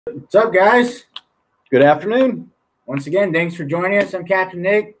What's up, guys? Good afternoon. Once again, thanks for joining us. I'm Captain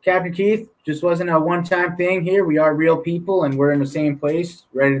Nick. Captain Keith, just wasn't a one-time thing here. We are real people, and we're in the same place,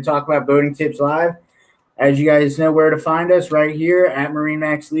 ready to talk about boating tips live. As you guys know where to find us, right here at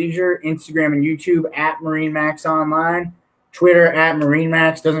MarineMax Leisure, Instagram and YouTube at MarineMax Online, Twitter at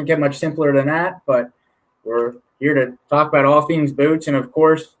MarineMax. Doesn't get much simpler than that, but we're here to talk about all things boats, and of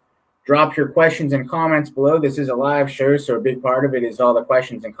course, drop your questions and comments below. This is a live show, so a big part of it is all the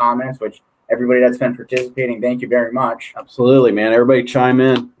questions and comments, which everybody that's been participating, thank you very much. Absolutely, man. Everybody chime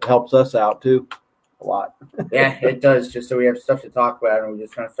in. It helps us out, too, a lot. Yeah, it does, just so we have stuff to talk about, and we're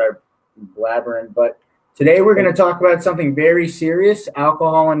just going to start blabbering. But today we're going to talk about something very serious,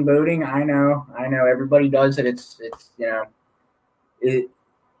 alcohol and boating. I know, everybody does it. It's a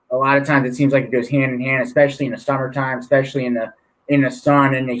lot of times it seems like it goes hand in hand, especially in the summertime, especially in the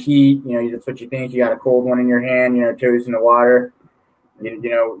sun and the heat. That's what you think. You got a cold one in your hand, toes in the water. You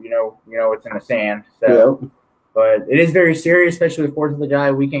know it's in the sand. So, yeah. But it is very serious, especially with 4th of July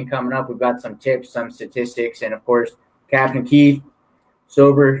weekend coming up. We've got some tips, some statistics, and of course, Captain Keith,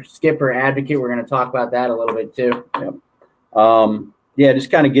 sober skipper advocate. We're going to talk about that a little bit too. Yep. Yeah, just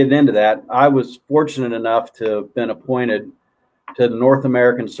kind of getting into that. I was fortunate enough to have been appointed to the North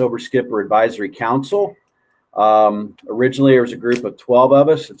American Sober Skipper Advisory Council. Originally, there was a group of 12 of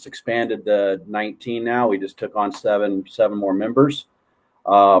us. It's expanded to 19 now. We just took on seven more members.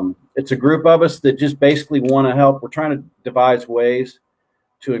 It's a group of us that just basically want to help. We're trying to devise ways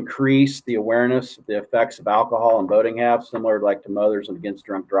to increase the awareness of the effects of alcohol and boating have, similar like to Mothers and Against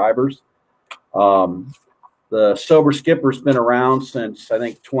Drunk Drivers. The Sober Skipper's been around since, I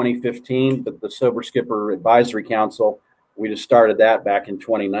think, 2015, but the Sober Skipper Advisory Council, we just started that back in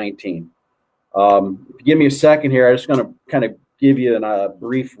 2019. If you give me a second here, I'm just going to kind of give you a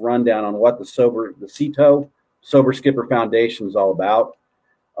brief rundown on what the CTO, Sober Skipper Foundation, is all about.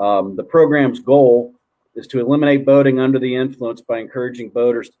 The program's goal is to eliminate boating under the influence by encouraging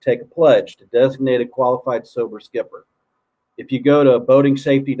boaters to take a pledge to designate a qualified sober skipper. If you go to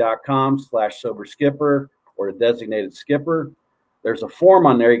boatingsafety.com/sober skipper or to designated skipper, there's a form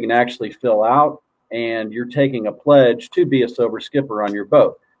on there you can actually fill out, and you're taking a pledge to be a sober skipper on your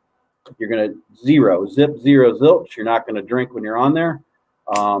boat. You're going to zero zilch. You're not going to drink when you're on there.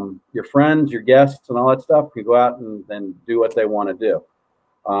 Your friends, your guests, and all that stuff can go out and do what they want to do.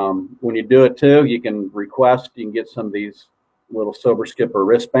 When you do it too, you can request. You can get some of these little Sober Skipper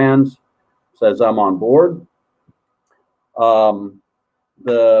wristbands. It says I'm on board.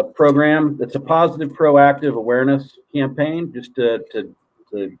 The program, it's a positive, proactive awareness campaign, just to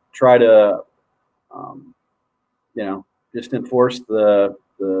try to just enforce the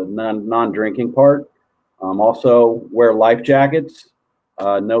non-drinking part. Also wear life jackets,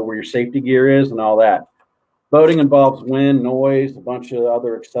 know where your safety gear is and all that. Boating involves wind, noise, a bunch of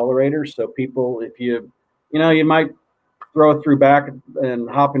other accelerators. So people, if you might throw it through back and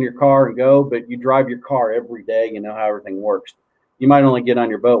hop in your car and go, but you drive your car every day, you know how everything works. You might only get on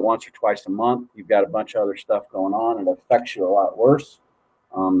your boat once or twice a month. You've got a bunch of other stuff going on. It affects you a lot worse.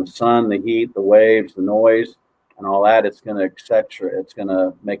 The sun, the heat, the waves, the noise, and all that, it's going to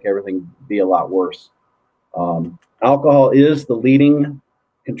make everything be a lot worse. Alcohol is the leading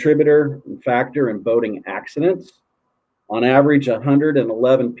contributor and factor in boating accidents. On average,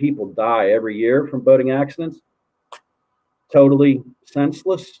 111 people die every year from boating accidents. Totally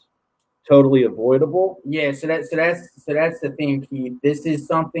senseless, totally avoidable. Yeah, so that's the thing, Keith. This is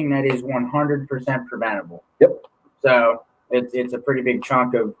something that is 100% preventable. Yep. So it's a pretty big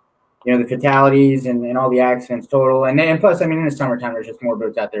chunk of the fatalities and all the accidents total. And plus, I mean, in the summertime, there's just more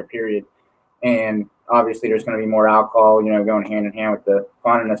boats out there, period. And obviously, there's going to be more alcohol, going hand in hand with the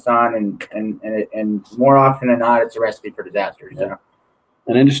fun and the sun. And more often than not, it's a recipe for disaster. So.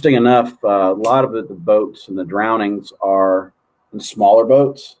 And interesting enough, a lot of the boats and the drownings are in smaller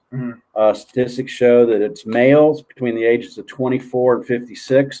boats. Mm-hmm. Statistics show that it's males between the ages of 24 and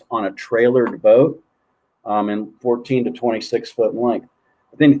 56 on a trailered boat and 14 to 26 foot in length.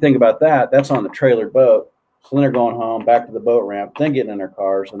 But then you think about that, that's on the trailered boat. So then they're going home, back to the boat ramp, then getting in their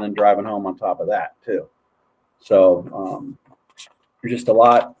cars, and then driving home on top of that too. So there's just a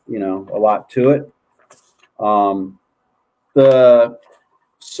lot to it. The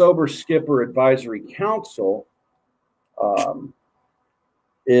Sober Skipper Advisory Council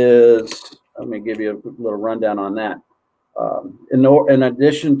let me give you a little rundown on that. In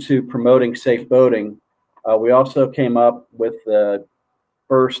addition to promoting safe boating, we also came up with the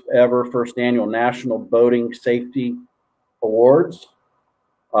first annual National Boating Safety Awards.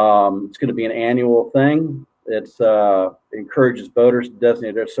 It's going to be an annual thing. It encourages boaters to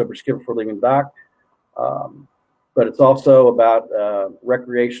designate their sober skipper for leaving dock. but it's also about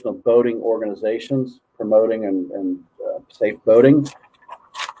recreational boating organizations promoting and safe boating.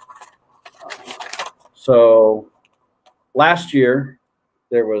 So last year,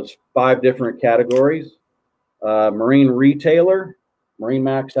 there was 5 different categories. Marine retailer,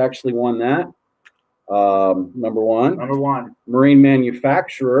 MarineMax actually won that. Number one. Marine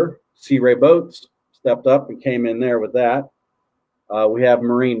manufacturer, Sea Ray Boats stepped up and came in there with that. We have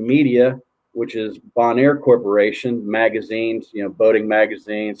marine media, which is Bonaire Corporation, magazines, boating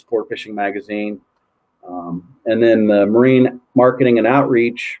magazine, sport fishing magazine. And then the Marine Marketing and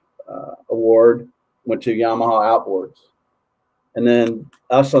Outreach Award went to Yamaha Outboards. And then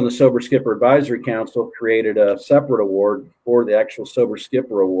us on the Sober Skipper Advisory Council created a separate award for the actual Sober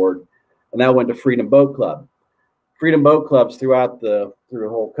Skipper Award, and that went to Freedom Boat Club. Freedom Boat Clubs through the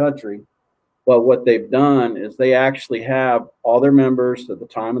whole country. But what they've done is they actually have all their members at the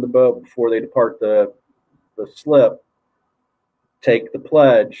time of the boat before they depart the slip take the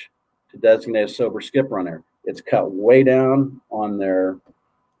pledge to designate a sober skipper on there. It's cut way down on their,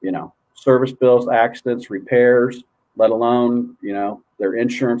 service bills, accidents, repairs, let alone, their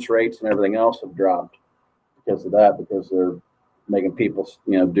insurance rates and everything else have dropped because of that, because they're making people,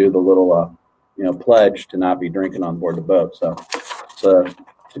 do the little, pledge to not be drinking on board the boat. So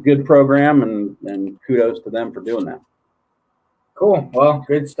it's a good program, and kudos to them for doing that. Cool. Well,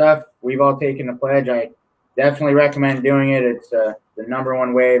 good stuff. We've all taken the pledge. I definitely recommend doing it. It's the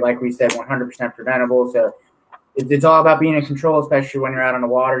 #1 way, like we said, 100% preventable. So it's all about being in control, especially when you're out on the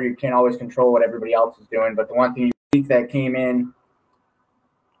water. You can't always control what everybody else is doing. But the one thing that came in,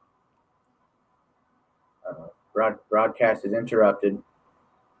 broadcast is interrupted.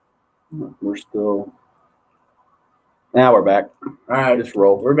 We're still. Now we're back. All right. Just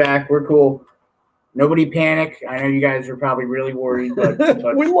roll. We're back. We're cool. Nobody panic. I know you guys are probably really worried, but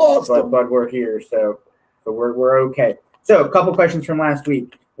we lost them. But we're here, so we're okay. So a couple questions from last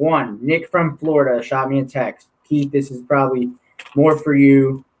week. One, Nick from Florida shot me a text. Keith, this is probably more for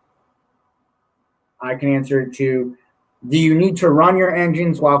you. I can answer it too. Do you need to run your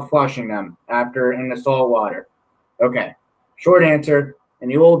engines while flushing them after in the salt water? Okay. Short answer. In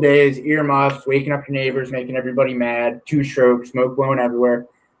the old days, earmuffs, waking up your neighbors, making everybody mad, 2-stroke, smoke blowing everywhere,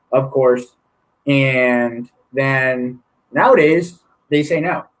 of course. And then nowadays, they say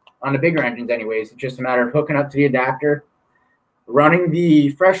no. On the bigger engines anyways. It's just a matter of hooking up to the adapter, running the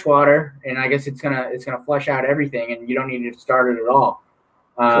fresh water, and I guess it's gonna flush out everything, and you don't need to start it at all.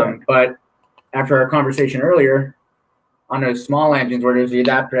 Sure. But after our conversation earlier, on those small engines where there's the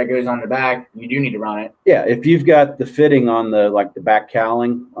adapter that goes on the back, you do need to run it. Yeah, if you've got the fitting on the back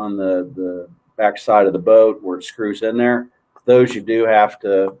cowling on the back side of the boat where it screws in there, those you do have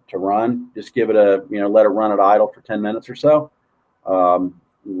to run. Just give it let it run at idle for 10 minutes or so.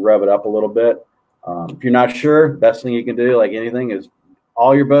 Rev it up a little bit. If you're not sure, best thing you can do, like anything, is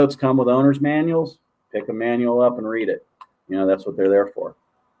all your boats come with owner's manuals. Pick a manual up and read it. That's what they're there for.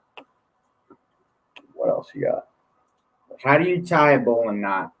 What else you got? How do you tie a bowline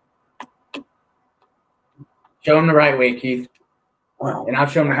knot? Show them the right way, Keith. Well, and I'll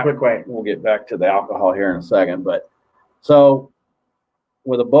show them the quick way. We'll get back to the alcohol here in a second. But so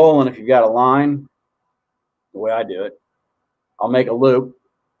with a bowline, if you've got a line, the way I do it, I'll make a loop.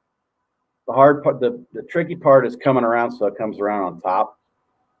 The hard part, the tricky part is coming around so it comes around on top.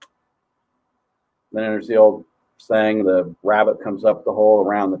 Then there's the old saying, the rabbit comes up the hole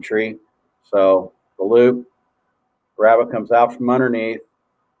around the tree. So the loop, rabbit comes out from underneath,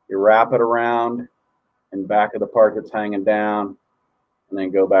 you wrap it around in back of the part that's hanging down, and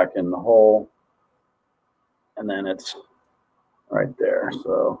then go back in the hole, and then it's right there.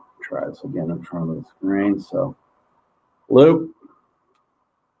 So try this again in front of the screen. So loop,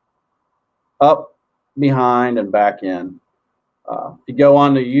 up, behind, and back in. If you go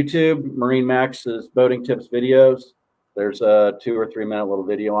on to YouTube, MarineMax's boating tips videos, there's a 2 or 3 minute little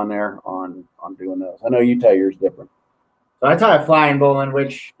video on there on doing those. I know you tie yours different. So I tie a flying bowline,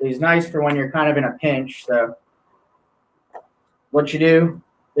 which is nice for when you're kind of in a pinch. So what you do,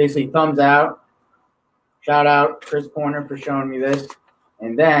 basically thumbs out. Shout out Chris Pointer for showing me this.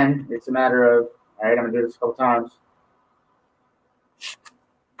 And then it's a matter of, all right, I'm going to do this a couple times.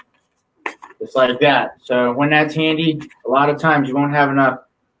 Just like that. So when that's handy, a lot of times you won't have enough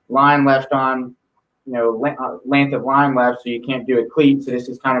line left on, length of line left, so you can't do a cleat. So this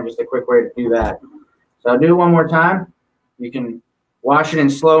is kind of just a quick way to do that. So I'll do it one more time. You can watch it in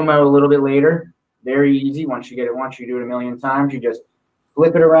slow-mo a little bit later. Very easy. Once you do it a million times, you just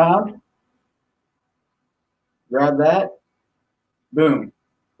flip it around, grab that, boom,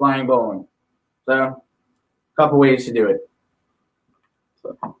 flying bowline. So a couple ways to do it.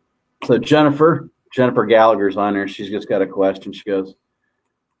 So Jennifer, Jennifer Gallagher's on there. She's just got a question. She goes,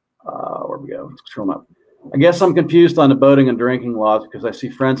 where we go? Let's scroll up. I guess I'm confused on the boating and drinking laws because I see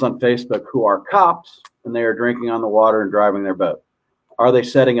friends on Facebook who are cops and they are drinking on the water and driving their boat. Are they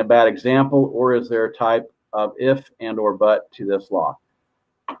setting a bad example, or is there a type of if and or but to this law?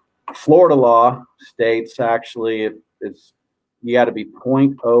 Florida law states actually it's you got to be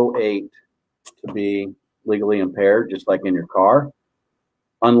 0.08 to be legally impaired, just like in your car.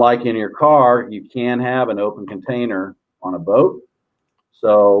 Unlike in your car, you can have an open container on a boat.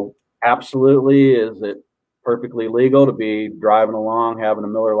 So absolutely, is it perfectly legal to be driving along, having a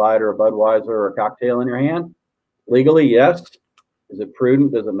Miller Lite or a Budweiser or a cocktail in your hand? Legally, yes. Is it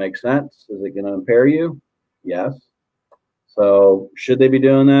prudent? Does it make sense? Is it going to impair you? Yes. So should they be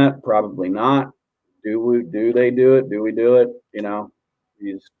doing that? Probably not. Do they do it? Do we do it?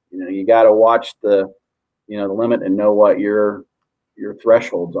 You got to watch the limit and know what your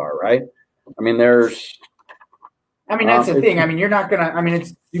thresholds are, right? I mean, that's the thing. I mean, you're not gonna. I mean,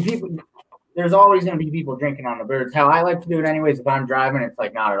 it's people. There's always gonna be people drinking on the birds. How I like to do it, anyways. If I'm driving, it's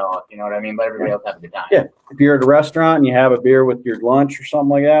like not at all. You know what I mean? But everybody else has a good time. Yeah. If you're at a restaurant and you have a beer with your lunch or something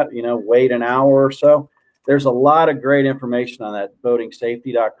like that, wait an hour or so. There's a lot of great information on that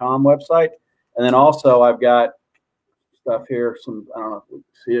boatingsafety.com website, and then also I've got stuff here. I don't know if we can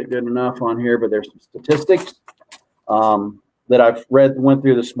see it good enough on here, but there's some statistics that I've went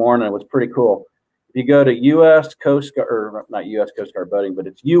through this morning. It was pretty cool. If you go to U.S. Coast Guard, or not U.S. Coast Guard Boating, but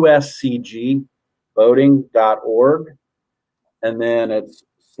it's uscgboating.org, and then it's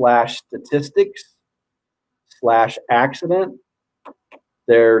 /statistics/accident.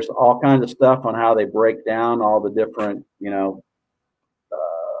 There's all kinds of stuff on how they break down all the different,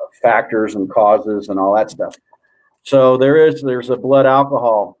 factors and causes and all that stuff. So there's a blood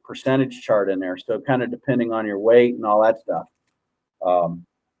alcohol percentage chart in there. So kind of depending on your weight and all that stuff.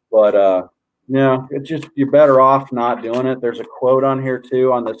 It's just, you're better off not doing it. There's a quote on here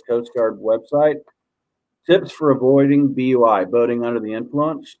too on this Coast Guard website. Tips for avoiding BUI, boating under the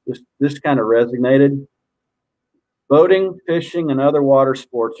influence. This kind of resonated. Boating, fishing, and other water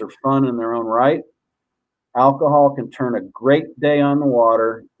sports are fun in their own right. Alcohol can turn a great day on the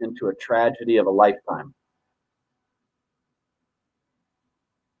water into a tragedy of a lifetime.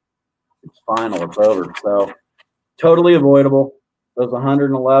 It's final, it's over. So totally avoidable. Those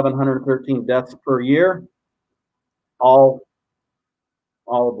 111, 113 deaths per year, all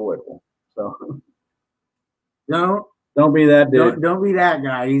avoidable. So don't be that dude. Don't be that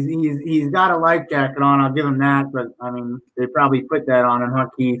guy. He's got a life jacket on. I'll give him that. But I mean, they probably put that on him, huh,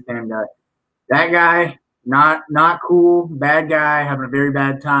 Keith? And that guy, not cool, bad guy, having a very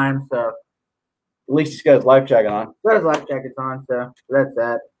bad time. So at least he's got his life jacket on. Got his life jackets on. So that's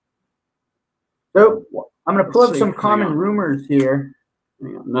that. So I'm gonna pull up some common rumors here.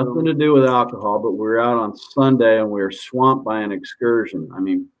 Nothing to do with alcohol, but we were out on Sunday and we were swamped by an excursion. I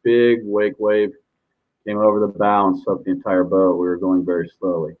mean, big wake wave came over the bow and swept the entire boat. We were going very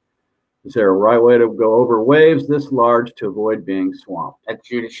slowly. Is there a right way to go over waves this large to avoid being swamped? That's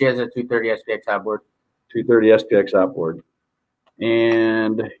Judy. She has a 230 SPX outboard. 230 SPX outboard.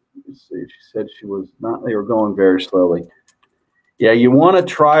 And let's see, she said she was not, they were going very slowly. Yeah, you want to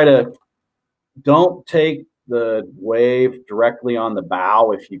try to, don't take the wave directly on the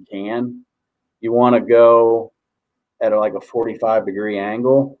bow if you can. You want to go at like a 45-degree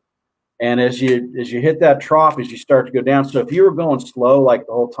angle. And as you hit that trough, as you start to go down, so if you were going slow like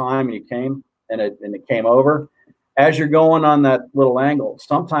the whole time and you came and it came over, as you're going on that little angle,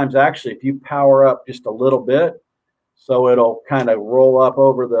 sometimes actually if you power up just a little bit, so it'll kind of roll up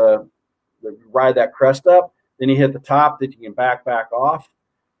over the ride that crest up, then you hit the top that you can back off,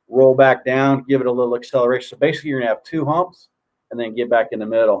 roll back down, give it a little acceleration. So basically you're gonna have two humps and then get back in the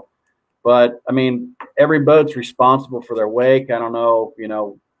middle. But I mean, every boat's responsible for their wake. I don't know,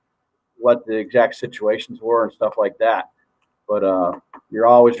 what the exact situations were and stuff like that. But you're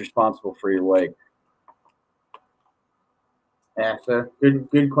always responsible for your wake. Yeah, so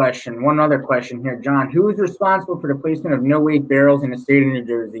good question. One other question here, John. Who is responsible for the placement of no-weight barrels in the state of New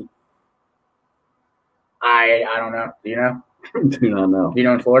Jersey? I don't know. Do you know? Do not know. Do you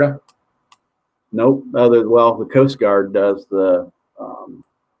know in Florida? Nope. The Coast Guard does the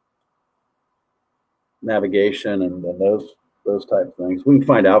navigation and those type of things. We can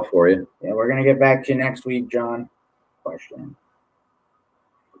find out for you. Yeah, we're gonna get back to you next week, John. Question.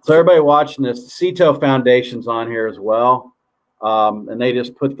 So everybody watching this, the CETO Foundation's on here as well, and they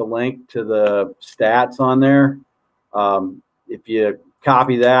just put the link to the stats on there. If you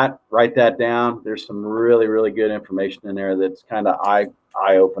copy that, write that down. There's some really, really good information in there that's kind of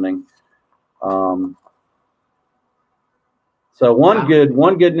eye-opening. So So one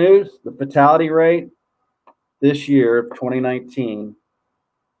good news, the fatality rate this year, 2019,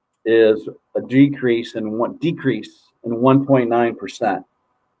 is a decrease in 1.9%.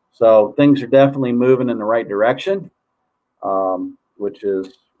 So things are definitely moving in the right direction, which is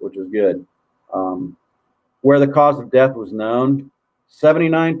good. Where the cause of death was known,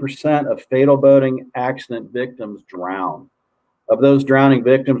 79% of fatal boating accident victims drown. Of those drowning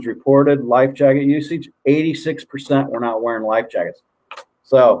victims reported life jacket usage, 86% were not wearing life jackets.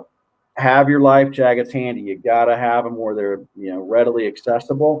 So have your life jackets handy. You got to have them where they're readily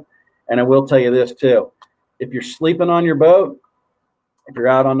accessible. And I will tell you this too. If you're sleeping on your boat, if you're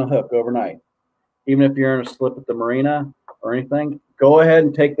out on the hook overnight, even if you're in a slip at the marina or anything, go ahead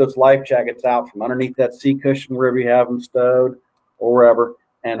and take those life jackets out from underneath that seat cushion wherever you have them stowed or wherever,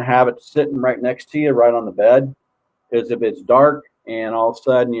 and have it sitting right next to you, right on the bed. Because if it's dark and all of a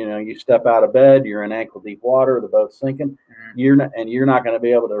sudden, you step out of bed, you're in ankle deep water, the boat's sinking, you're not going to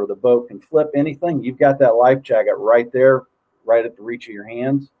be able to, or the boat can flip anything. You've got that life jacket right there, right at the reach of your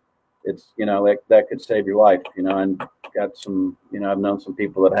hands. It's, that could save your life, and got some, I've known some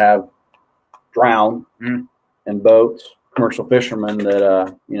people that have drowned in boats, commercial fishermen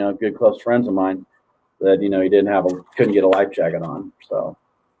that, good close friends of mine that, he couldn't get a life jacket on. So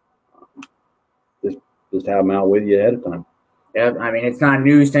just have them out with you ahead of time. Yeah, I mean, it's not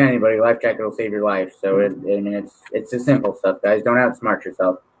news to anybody. Life jacket will save your life. So it's the simple stuff, guys. Don't outsmart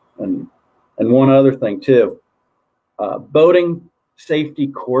yourself. And one other thing too, boating safety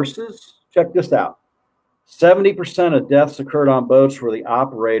courses. Check this out. 70% of deaths occurred on boats where the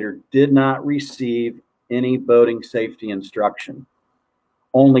operator did not receive any boating safety instruction.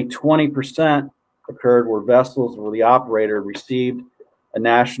 Only 20% occurred where vessels where the operator received a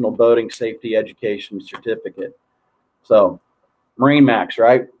national boating safety education certificate. So MarineMax,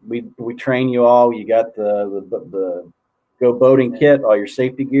 right? We train you all. You got the go boating kit, all your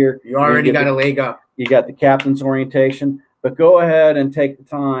safety gear. You already got a leg up. You got the captain's orientation, but go ahead and take the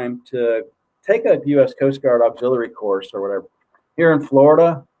time to take a U.S. Coast Guard auxiliary course or whatever. Here in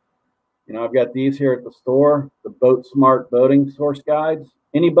Florida, I've got these here at the store, the Boat Smart Boating Source Guides.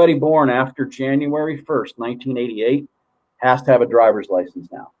 Anybody born after January 1st, 1988 has to have a driver's license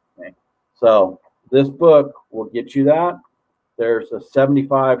now. Okay? So this book will get you that. There's a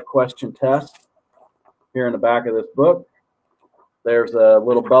 75-question test here in the back of this book. There's a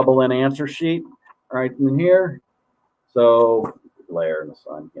little bubble in answer sheet right in here. So glare in the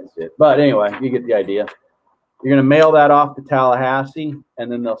sun, you can't see it. But anyway, you get the idea. You're going to mail that off to Tallahassee,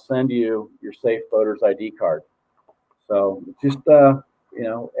 and then they'll send you your Safe Boaters ID card. So just,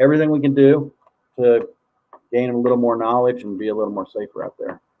 everything we can do to gain a little more knowledge and be a little more safer out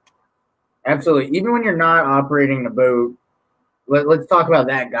there. Absolutely. Even when you're not operating the boat, let's talk about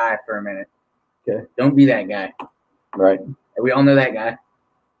that guy for a minute. Okay. Don't be that guy. Right. We all know that guy.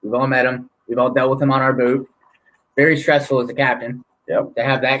 We've all met him. We've all dealt with him on our boat. Very stressful as a captain. Yep. To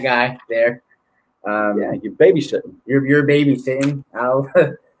have that guy there. Yeah, you're babysitting. You're babysitting.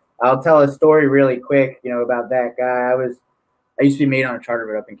 I'll tell a story really quick, about that guy. I used to be mate on a charter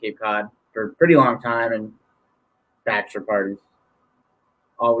boat up in Cape Cod for a pretty long time, and bachelor parties,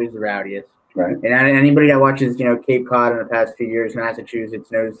 always the rowdiest. Right. And anybody that watches, Cape Cod in the past few years,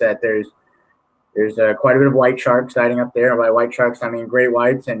 Massachusetts, knows that there's quite a bit of white shark sighting up there. And by white sharks, I mean great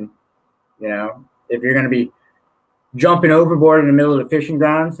whites. And if you're going to be jumping overboard in the middle of the fishing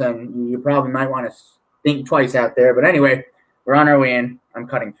grounds, then you probably might want to think twice out there. But anyway, we're on our way in. I'm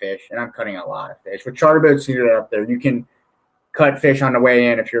cutting fish, and I'm cutting a lot of fish. With charter boats do that up there, you can cut fish on the way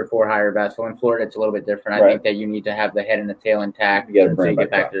in if you're a for-hire vessel. In Florida, it's a little bit different. I think that you need to have the head and the tail intact until you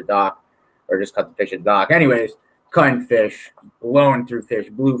get back to the dock, or just cut the fish at the dock. Anyways, cutting fish, blowing through fish,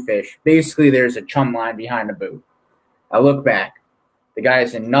 blue fish. Basically, there's a chum line behind the boat. I look back. The guy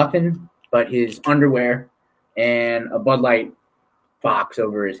is in nothing but his underwear and a Bud Light box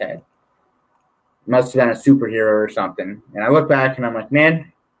over his head. Must have been a superhero or something. And I look back, and I'm like,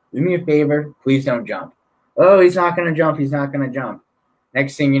 man, do me a favor. Please don't jump. Oh, he's not going to jump. He's not going to jump.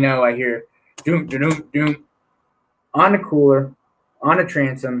 Next thing you know, I hear doom, doom, doom. On the cooler, on a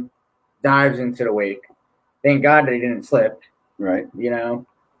transom, dives into the wake. Thank God that he didn't slip. Right. And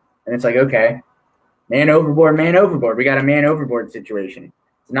it's like, okay, man overboard, man overboard. We got a man overboard situation.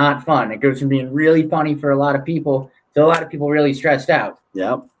 It's not fun. It goes from being really funny for a lot of people to a lot of people really stressed out.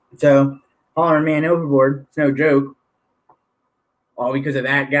 Yep. So hollering man overboard, it's no joke. All because of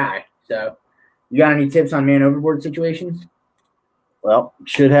that guy. So you got any tips on man overboard situations? Well,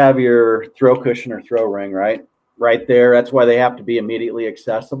 should have your throw cushion or throw ring, right? Right there. That's why they have to be immediately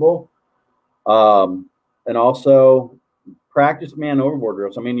accessible. And also practice man overboard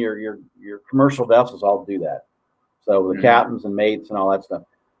drills. I mean, your commercial vessels all do that. So the captains and mates and all that stuff.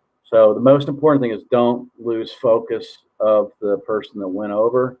 So the most important thing is don't lose focus of the person that went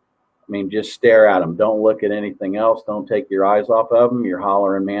over. I mean, just stare at them. Don't look at anything else. Don't take your eyes off of them. You're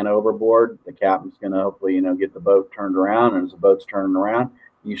hollering man overboard. The captain's going to hopefully, get the boat turned around. And as the boat's turning around,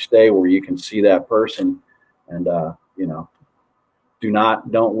 you stay where you can see that person. And,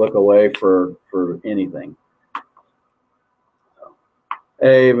 don't look away for anything.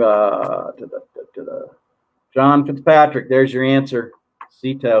 Hey, John Fitzpatrick, there's your answer.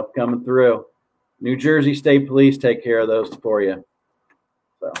 Cito coming through. New Jersey State Police take care of those for you.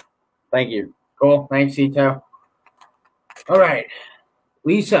 So, thank you. Cool. Thanks, Cito. All right.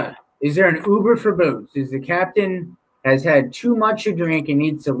 Lisa, is there an Uber for boats? Is the captain has had too much to drink and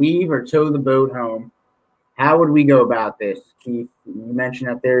needs to leave or tow the boat home? How would we go about this? Keith, you mentioned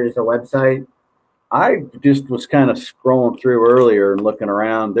that there is a website. I just was kind of scrolling through earlier and looking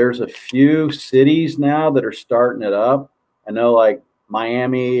around. There's a few cities now that are starting it up. I know like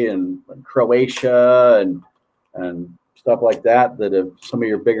Miami and Croatia and stuff like that have some of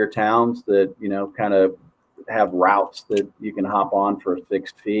your bigger towns that, kind of have routes that you can hop on for a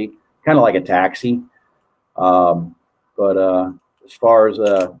fixed fee, kind of like a taxi. But as far as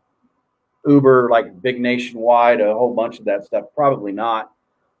Uber, like big nationwide, a whole bunch of that stuff, probably not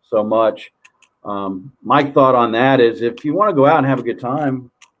so much. My thought on that is if you want to go out and have a good time,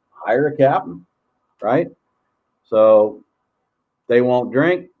 hire a captain, right? So they won't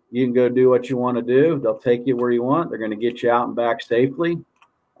drink. You can go do what you want to do. They'll take you where you want. They're going to get you out and back safely.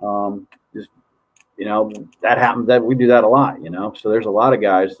 That happens. That we do that a lot, So there's a lot of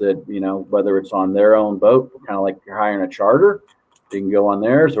guys that, whether it's on their own boat, kind of like you're hiring a charter, you can go on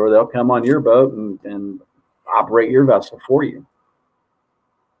theirs, or they'll come on your boat and operate your vessel for you.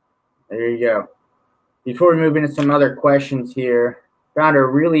 There you go. Before we move into some other questions here, found a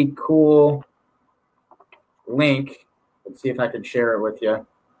really cool link. Let's see if I can share it with you.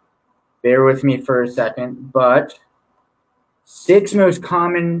 Bear with me for a second. But 6 most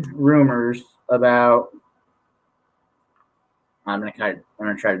common rumors about. I'm gonna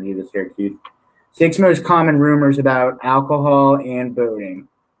try to do this here, Keith. 6 most common rumors about alcohol and boating.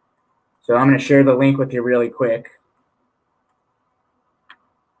 So I'm gonna share the link with you really quick.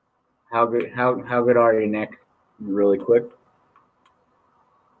 How good are you, Nick? Really quick.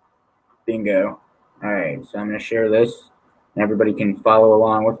 Bingo. All right, so I'm going to share this, and everybody can follow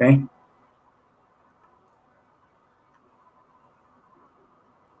along with me.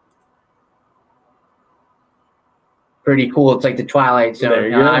 Pretty cool. It's like the Twilight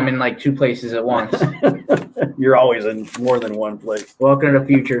Zone. I'm in like 2 places at once. You're always in more than one place. Welcome to the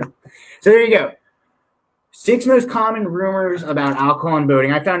future. So there you go. 6 most common rumors about alcohol and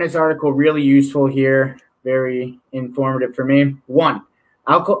boating. I found this article really useful here, very informative for me. 1,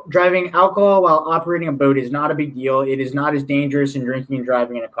 driving alcohol while operating a boat is not a big deal. It is not as dangerous as drinking and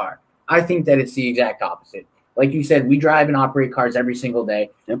driving in a car. I think that it's the exact opposite. Like you said, we drive and operate cars every single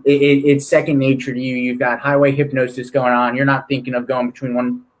day. Yep. It's second nature to you. You've got highway hypnosis going on. You're not thinking of going between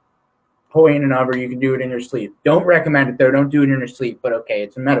one point and another. You can do it in your sleep. Don't recommend it, though. Don't do it in your sleep, but okay,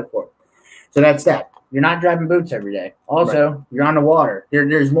 it's a metaphor. So that's that. You're not driving boats every day. Also, right. You're on the water.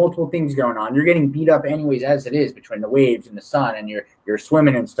 There's multiple things going on. You're getting beat up anyways as it is between the waves and the sun, and you're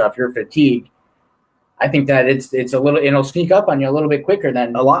swimming and stuff. You're fatigued. I think that it's a little. It'll sneak up on you a little bit quicker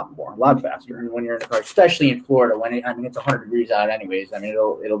than a lot faster when you're in the car, especially in Florida when it's 100 degrees out anyways. I mean,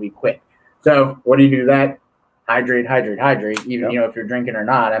 it'll be quick. So what do you do? That hydrate. Even if you're drinking or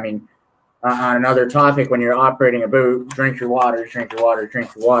not. I mean, on another topic, when you're operating a boat, drink your water.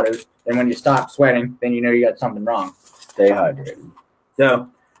 And when you stop sweating, then you know you got something wrong. Stay hydrated. So,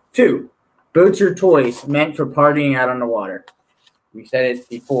 2, boats are toys meant for partying out on the water. We said it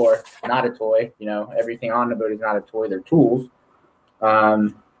before, not a toy. Everything on the boat is not a toy. They're tools. It's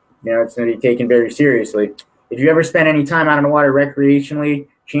going to be taken very seriously. If you ever spent any time out on the water recreationally,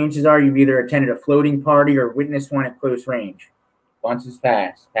 chances are you've either attended a floating party or witnessed one at close range. Once is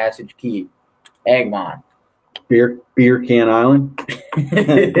Pass, Passage Key, Egmont. Beer Can Island.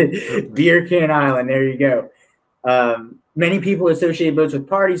 Beer Can Island, there you go. Many people associate boats with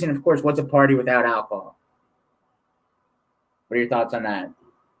parties, and of course, what's a party without alcohol? What are your thoughts on that?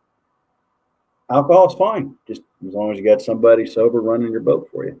 Alcohol's fine, just as long as you got somebody sober running your boat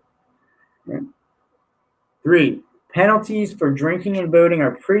for you. Right. 3, penalties for drinking and boating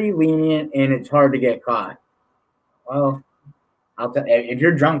are pretty lenient, and it's hard to get caught. Well, if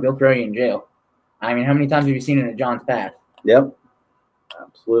you're drunk, they'll throw you in jail. I mean, how many times have you seen it at John's Path? Yep,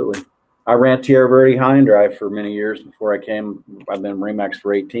 absolutely. I ran Tierra Verde high and dry for many years before I came. I've been MarineMax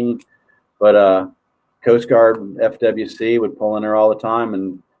for 18. But Coast Guard, FWC would pull in there all the time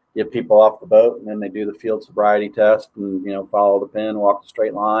and get people off the boat, and then they do the field sobriety test and, follow the pin, walk the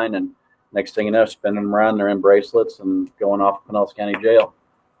straight line, and next thing you know, spinning them around, they're in bracelets and going off to Pinellas County Jail.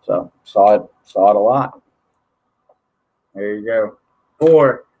 So saw it a lot. There you go.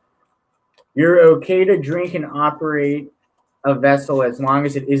 4, you're okay to drink and operate a vessel as long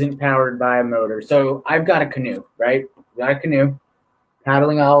as it isn't powered by a motor. So I've got a canoe, right? Got a canoe,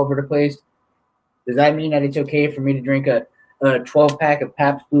 paddling all over the place. Does that mean that it's okay for me to drink a 12-pack of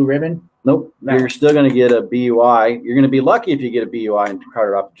Pabst Blue Ribbon? Nope. No. You're still going to get a BUI. You're going to be lucky if you get a BUI and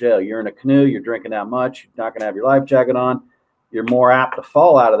carted off to jail. You're in a canoe. You're drinking that much. You're not going to have your life jacket on. You're more apt to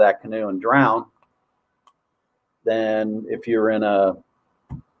fall out of that canoe and drown than if you're in a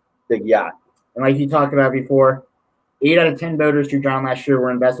big yacht. And like you talked about before, 8 out of 10 boaters who drowned last year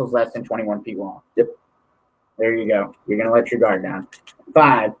were in vessels less than 21 feet long. Yep. There you go. You're going to let your guard down.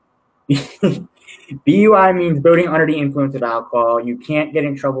 5, BUI means boating under the influence of alcohol. You can't get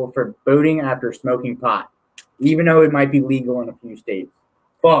in trouble for boating after smoking pot, even though it might be legal in a few states.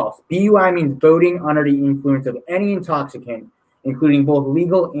 False. BUI means boating under the influence of any intoxicant, including both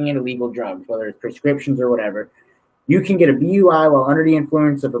legal and illegal drugs, whether it's prescriptions or whatever. You can get a BUI while under the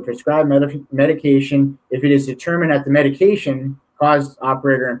influence of a prescribed medication if it is determined that the medication caused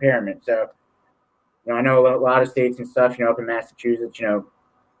operator impairment. So, I know a lot of states and stuff, up in Massachusetts,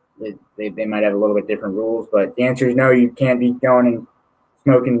 they might have a little bit different rules, but the answer is no, you can't be going and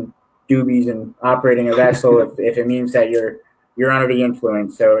smoking doobies and operating a vessel if it means that you're under the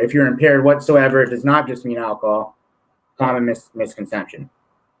influence. So if you're impaired whatsoever, it does not just mean alcohol. Common misconception.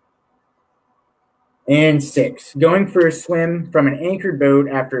 And 6, going for a swim from an anchored boat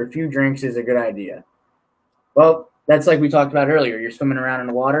after a few drinks is a good idea. Well, that's like we talked about earlier. You're swimming around in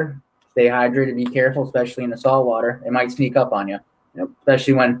the water. Stay hydrated. Be careful, especially in the salt water. It might sneak up on you. Yep.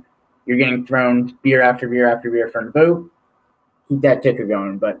 Especially when you're getting thrown beer after beer after beer from the boat. Keep that ticker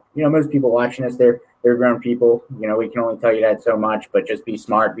going. But, most people watching us, they're grown people. We can only tell you that so much, but just be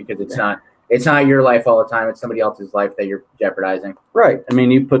smart because it's not your life all the time. It's somebody else's life that you're jeopardizing. Right. I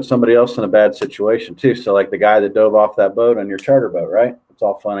mean, you put somebody else in a bad situation too. So like the guy that dove off that boat on your charter boat, right? It's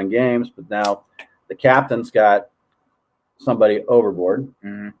all fun and games, but now the captain's got somebody overboard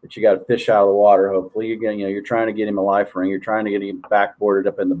that you got to fish out of the water. Hopefully you're trying to get him a life ring. You're trying to get him backboarded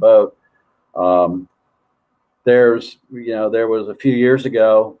up in the boat. There was a few years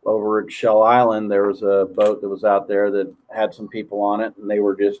ago over at Shell Island, there was a boat that was out there that had some people on it, and they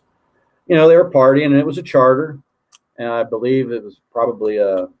were just, they were partying, and it was a charter, and I believe it was probably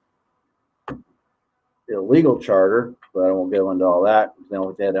a illegal charter, but I won't go into all that.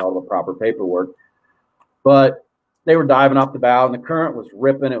 They had all the proper paperwork, but they were diving off the bow, and the current was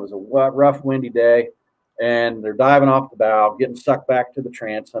ripping. It was a rough, windy day, and they're diving off the bow, getting sucked back to the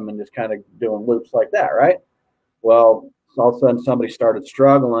transom, and just kind of doing loops like that, right? Well, all of a sudden somebody started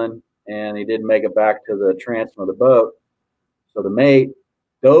struggling, and he didn't make it back to the transom of the boat. So the mate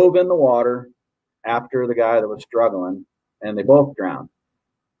dove in the water after the guy that was struggling, and they both drowned.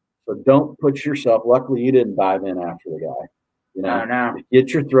 So don't put yourself, luckily you didn't dive in after the guy. No. Get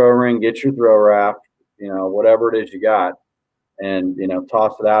your throw ring, get your throw raft, whatever it is you got, and,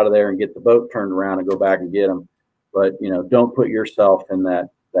 toss it out of there and get the boat turned around and go back and get them. But, don't put yourself in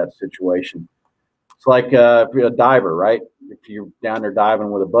that situation. It's like if you're a diver, right? If you're down there diving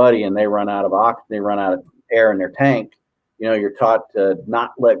with a buddy and they run out of air in their tank, you're taught to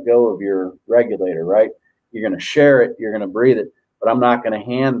not let go of your regulator, right? You're going to share it, you're going to breathe it, but I'm not going to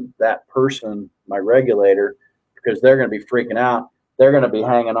hand that person my regulator because they're going to be freaking out. They're going to be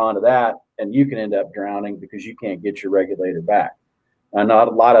hanging on to that, and you can end up drowning because you can't get your regulator back. I know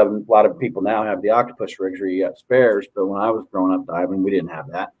a lot of people now have the octopus rigs where you got spares, but when I was growing up diving, we didn't have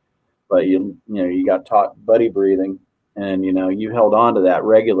that. But you got taught buddy breathing, and you held on to that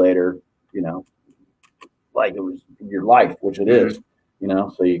regulator, like it was your life, which it is,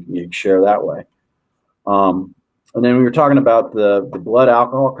 so you share that way. And then we were talking about the blood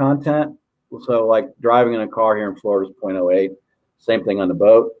alcohol content. So like driving in a car here in Florida is 0.08. Same thing on the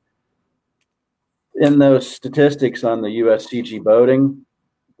boat. In those statistics on the USCG boating,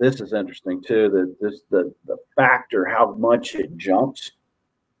 this is interesting too, the factor, how much it jumps.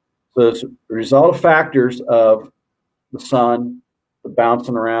 So it's a result of factors of the sun, the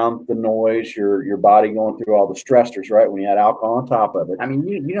bouncing around, the noise, your body going through all the stressors, right? When you add alcohol on top of it. I mean,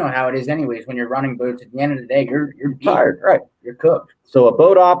 you know how it is anyways. When you're running boats, at the end of the day, you're tired, right? You're cooked. So a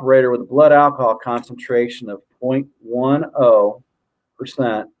boat operator with a blood alcohol concentration of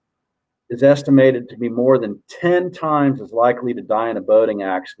 0.10% is estimated to be more than 10 times as likely to die in a boating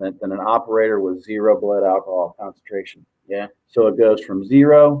accident than an operator with 0 blood alcohol concentration. Yeah. So it goes from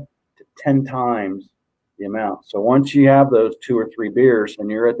 0 to 10 times, the amount. So once you have those 2 or 3 beers and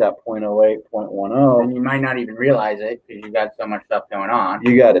you're at that 0.08, 0.10, and you might not even realize it because you got so much stuff going on.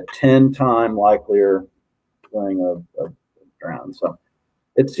 You got a 10-time likelier thing of drown. So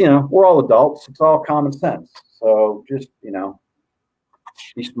it's, we're all adults. It's all common sense. So just,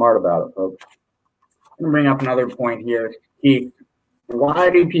 be smart about it, folks. I'm going to bring up another point here, Keith.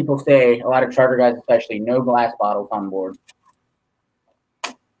 Why do people say, a lot of charter guys especially, no glass bottles on board?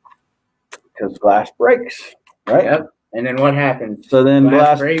 Because glass breaks, right? Yep. And then what happens? So then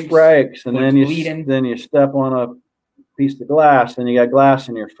glass breaks, and then you step on a piece of glass, and you got glass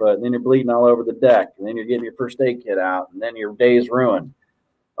in your foot, and then you're bleeding all over the deck, and then you're getting your first aid kit out, and then your day's ruined.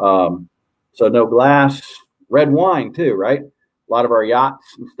 So no glass. Red wine too, right? A lot of our yachts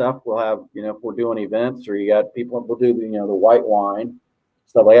and stuff will have, if we're doing events, or you got people will do the white wine,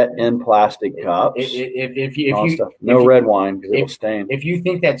 stuff like that, in plastic cups. If you no red wine because it'll stain. If you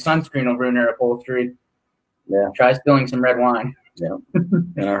think that sunscreen will ruin your upholstery, try spilling some red wine. Yeah,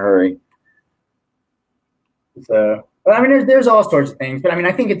 in a hurry. So, but I mean, there's all sorts of things. But I mean,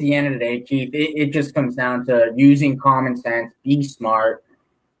 I think at the end of the day, Keith, it just comes down to using common sense, be smart.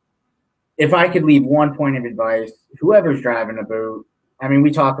 If I could leave one point of advice, whoever's driving a boat, I mean,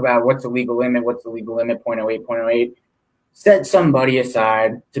 we talk about what's the legal limit, 0.08, 0.08. Set somebody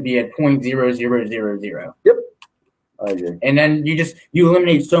aside to be at 0.0000. Yep. I agree. And then you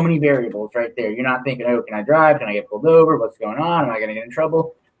eliminate so many variables right there. You're not thinking, oh, can I drive? Can I get pulled over? What's going on? Am I going to get in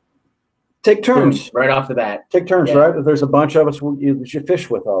trouble? Take turns. Right off the bat. Take turns, right? If there's a bunch of us you fish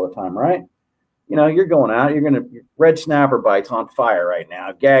with all the time, right? You're going out, red snapper bites on fire right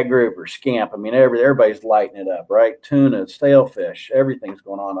now, gag grouper, scamp. I mean, everybody's lighting it up, right? Tuna, sailfish, everything's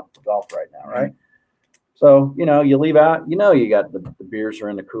going on up the Gulf right now, right? So, you leave out, you got the beers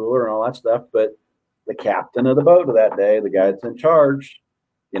are in the cooler and all that stuff, but the captain of the boat of that day, the guy that's in charge,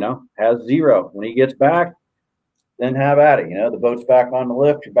 has 0. When he gets back, then have at it. The boat's back on the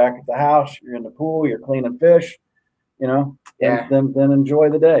lift, you're back at the house, you're in the pool, you're cleaning fish, then enjoy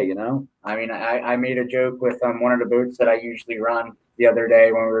the day, I mean, I made a joke with one of the boats that I usually run the other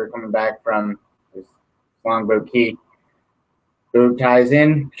day when we were coming back from this Longboat Key. Boat ties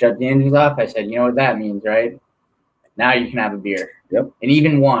in, shut the engines off. I said, you know what that means, right? Now you can have a beer. Yep. And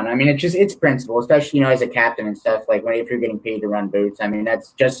even one. I mean, it's principle, especially, as a captain and stuff, like if you're getting paid to run boats. I mean,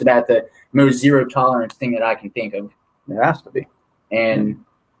 that's just about the most zero tolerance thing that I can think of. It has to be. And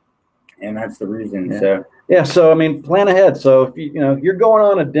that's the reason. So so I mean, plan ahead. So if you're going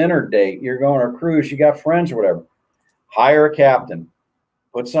on a dinner date, you're going on a cruise, you got friends or whatever, hire a captain,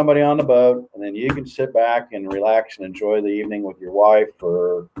 put somebody on the boat, and then you can sit back and relax and enjoy the evening with your wife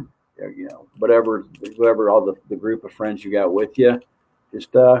or whatever all the group of friends you got with you.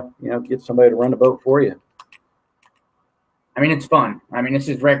 Just get somebody to run the boat for you. I mean, it's fun. I mean, this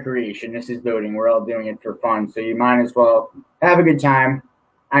is recreation. This is boating. We're all doing it for fun. So you might as well have a good time.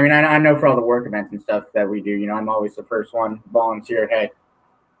 I mean, I know for all the work events and stuff that we do, I'm always the first one volunteer. Hey,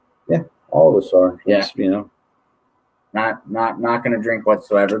 yeah, all of us are. Yeah, not going to drink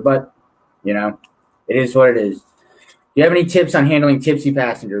whatsoever, but it is what it is. Do you have any tips on handling tipsy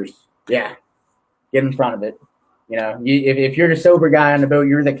passengers? Yeah, get in front of it. If you're the sober guy on the boat,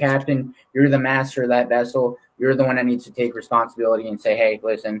 you're the captain, you're the master of that vessel. You're the one that needs to take responsibility and say, hey,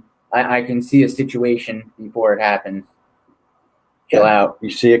 listen, I can see a situation before it happens. Chill out. You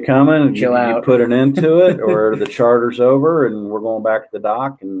see it coming, Chill out. You put an end to it, or the charter's over and we're going back to the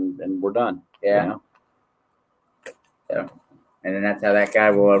dock and we're done. Yeah. So, and then that's how that guy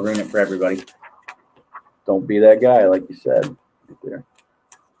will ruin it for everybody. Don't be that guy, like you said right there.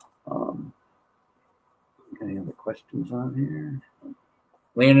 Any other questions on here?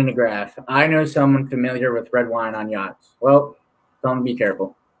 Landon DeGraff. I know someone familiar with red wine on yachts. Well, tell them to be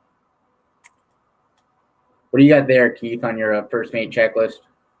careful. What do you got there, Keith, on your first mate checklist?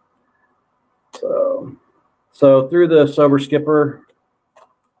 So through the Sober Skipper,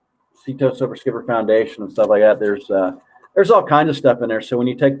 CETO Sober Skipper Foundation and stuff like that, there's all kinds of stuff in there. So when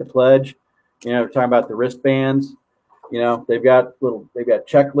you take the pledge, we're talking about the wristbands. They've got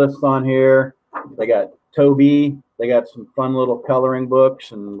checklists on here. They got Toby. They got some fun little coloring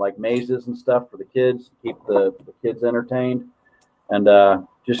books and like mazes and stuff for the kids to keep the kids entertained. And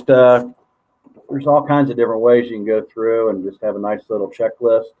there's all kinds of different ways you can go through and just have a nice little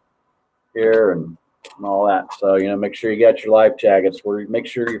checklist here and all that. So, make sure you got your life jackets, make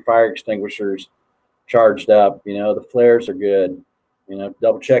sure your fire extinguishers charged up. The flares are good.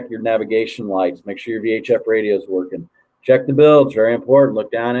 Double check your navigation lights. Make sure your VHF radio is working. Check the bilge, very important.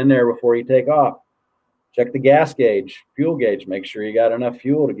 Look down in there before you take off. Check the gas gauge, fuel gauge. Make sure you got enough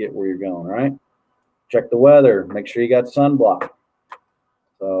fuel to get where you're going, right? Check the weather. Make sure you got sunblock.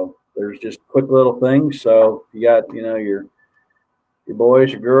 So there's just quick little things. So you got, your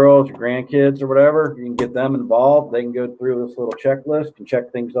boys, your girls, your grandkids or whatever, you can get them involved. They can go through this little checklist and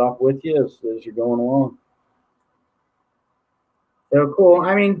check things off with you as you're going along. So cool.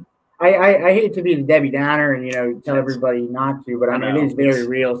 I mean, I hate to be the Debbie Downer and tell everybody not to, but I mean it is very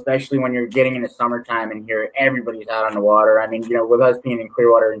real, especially when you're getting into summertime and here everybody's out on the water. I mean, with us being in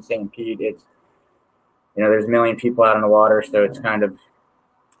Clearwater and St. Pete, it's there's a million people out on the water, so it's kind of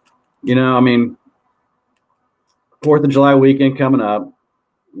I mean, 4th of July weekend coming up.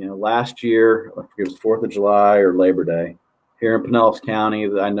 Last year, I forget it was 4th of July or Labor Day here in Pinellas County.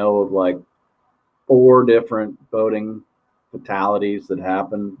 I know of like 4 different boating fatalities that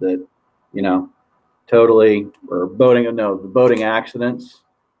happened that, totally, or the boating accidents,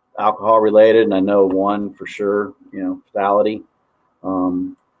 alcohol related. And I know one for sure, fatality.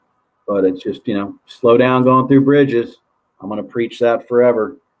 But it's just, slow down going through bridges. I'm going to preach that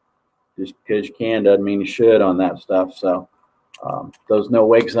forever. Just because you can doesn't mean you should on that stuff. So those no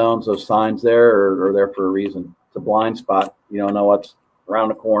wake zones, those signs there are there for a reason. It's a blind spot. You don't know what's around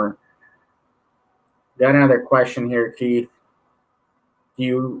the corner. Got another question here, Keith.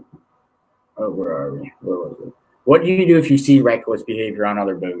 Where are we? Where was it? What do you do if you see reckless behavior on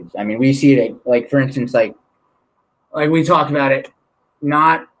other boats? I mean, we see it, like for instance, like we talked about it,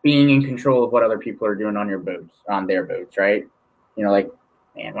 not being in control of what other people are doing on their boats, right? Like,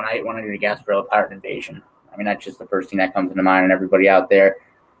 man, when I did a Gasparilla Pirate Invasion, I mean, that's just the first thing that comes into mind, and everybody out there.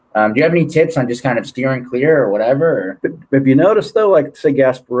 Do you have any tips on just kind of steering clear or whatever? But if you notice, though, like say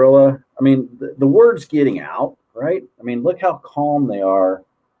Gasparilla, I mean, the word's getting out, right? I mean, look how calm they are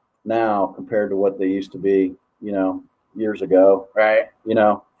now compared to what they used to be, years ago, right?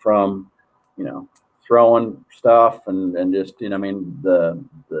 From, throwing stuff and just, I mean, the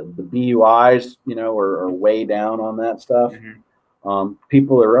BUIs, are way down on that stuff. Mm-hmm.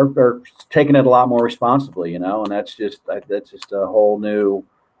 People are taking it a lot more responsibly, and that's just a whole new,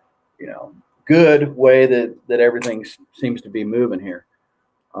 good way that everything seems to be moving here.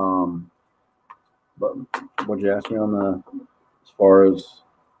 But what'd you ask me on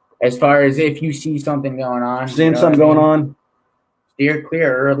as far as if you see something going on, going on, steer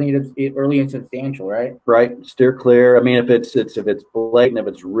clear early and substantial, right? Right, steer clear. I mean, if it's blatant, if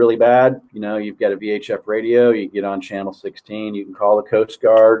it's really bad, you've got a VHF radio. You get on channel 16. You can call the Coast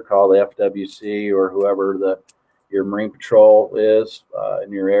Guard, call the FWC, or whoever your Marine Patrol is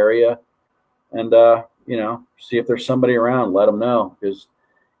in your area, and see if there's somebody around. Let them know, because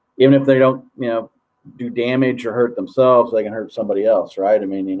even if they don't, do damage or hurt themselves, they can hurt somebody else, right? I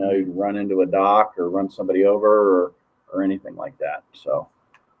mean, you run into a dock or run somebody over or anything like that. So,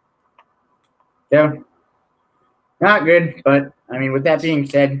 yeah, not good. But I mean, with that being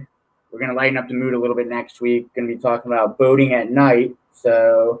said, we're gonna lighten up the mood a little bit next week. Gonna be talking about boating at night.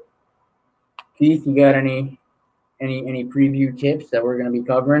 So, Keith, you got any preview tips that we're gonna be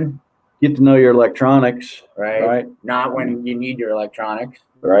covering? Get to know your electronics, right? Not when you need your electronics,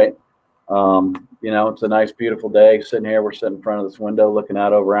 right? It's a nice, beautiful day sitting here. We're sitting in front of this window looking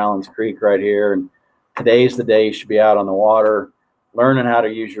out over Allen's Creek right here. And today's the day you should be out on the water, learning how to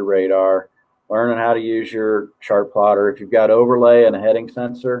use your radar, learning how to use your chart plotter. If you've got overlay and a heading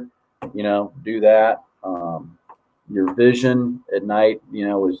sensor, do that. Your vision at night,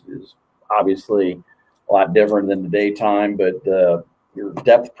 is obviously a lot different than the daytime, but your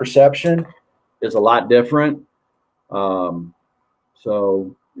depth perception is a lot different.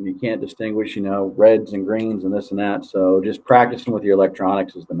 So you can't distinguish, reds and greens and this and that. So just practicing with your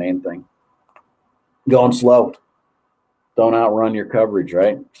electronics is the main thing. Going slow. Don't outrun your coverage,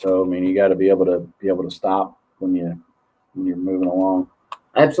 right? So I mean, you got to be able to stop when you're moving along.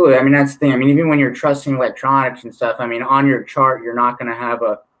 Absolutely. I mean, that's the thing. I mean, even when you're trusting electronics and stuff, I mean, on your chart, you're not going to have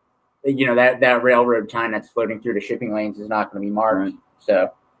that railroad time that's floating through the shipping lanes is not going to be marked. Right.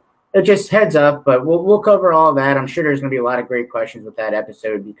 So it just heads up, but we'll cover all that. I'm sure there's going to be a lot of great questions with that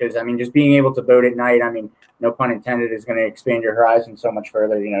episode because, I mean, just being able to boat at night, I mean, no pun intended, is going to expand your horizon so much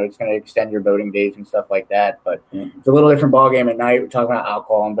further. It's going to extend your boating days and stuff like that. But It's a little different ballgame at night. We're talking about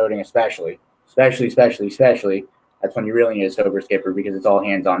alcohol and boating especially. That's when you really need a sober skipper because it's all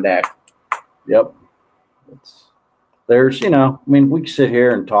hands on deck. Yep. There's, I mean, we can sit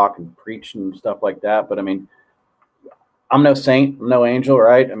here and talk and preach and stuff like that, but I mean, I'm no saint, I'm no angel,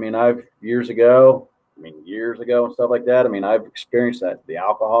 right? I mean, years ago and stuff like that. I mean, I've experienced that. The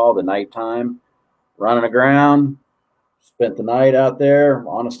alcohol, the nighttime, running aground, spent the night out there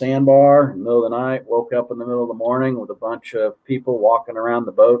on a sandbar in the middle of the night, woke up in the middle of the morning with a bunch of people walking around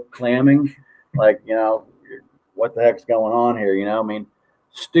the boat clamming, like, what the heck's going on here? I mean,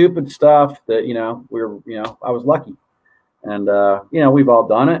 stupid stuff that, I was lucky. And, we've all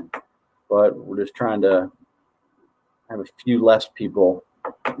done it, but we're just trying to have a few less people,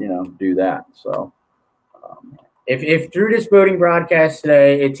 do that. So, if through this boating broadcast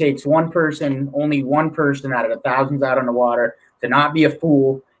today, it takes only one person out of the thousands out on the water to not be a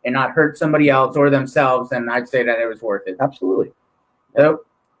fool and not hurt somebody else or themselves, then I'd say that it was worth it. Absolutely. So,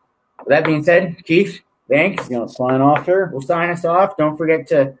 with that being said, Keith, thanks. You want to sign off here? We'll sign us off. Don't forget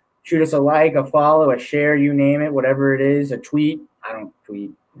to shoot us a like, a follow, a share, you name it, whatever it is, a tweet. I don't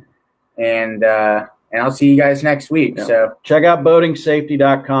tweet. And I'll see you guys next week. Yeah. So check out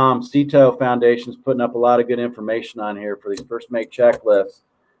boatingsafety.com. CETO Foundation's putting up a lot of good information on here for these first mate checklists,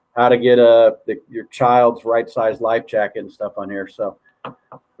 how to get your child's right size life jacket and stuff on here. So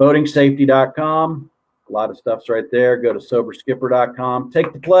boatingsafety.com, a lot of stuff's right there. Go to soberskipper.com.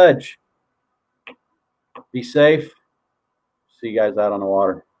 Take the pledge. Be safe. See you guys out on the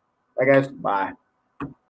water. Bye, guys. Bye.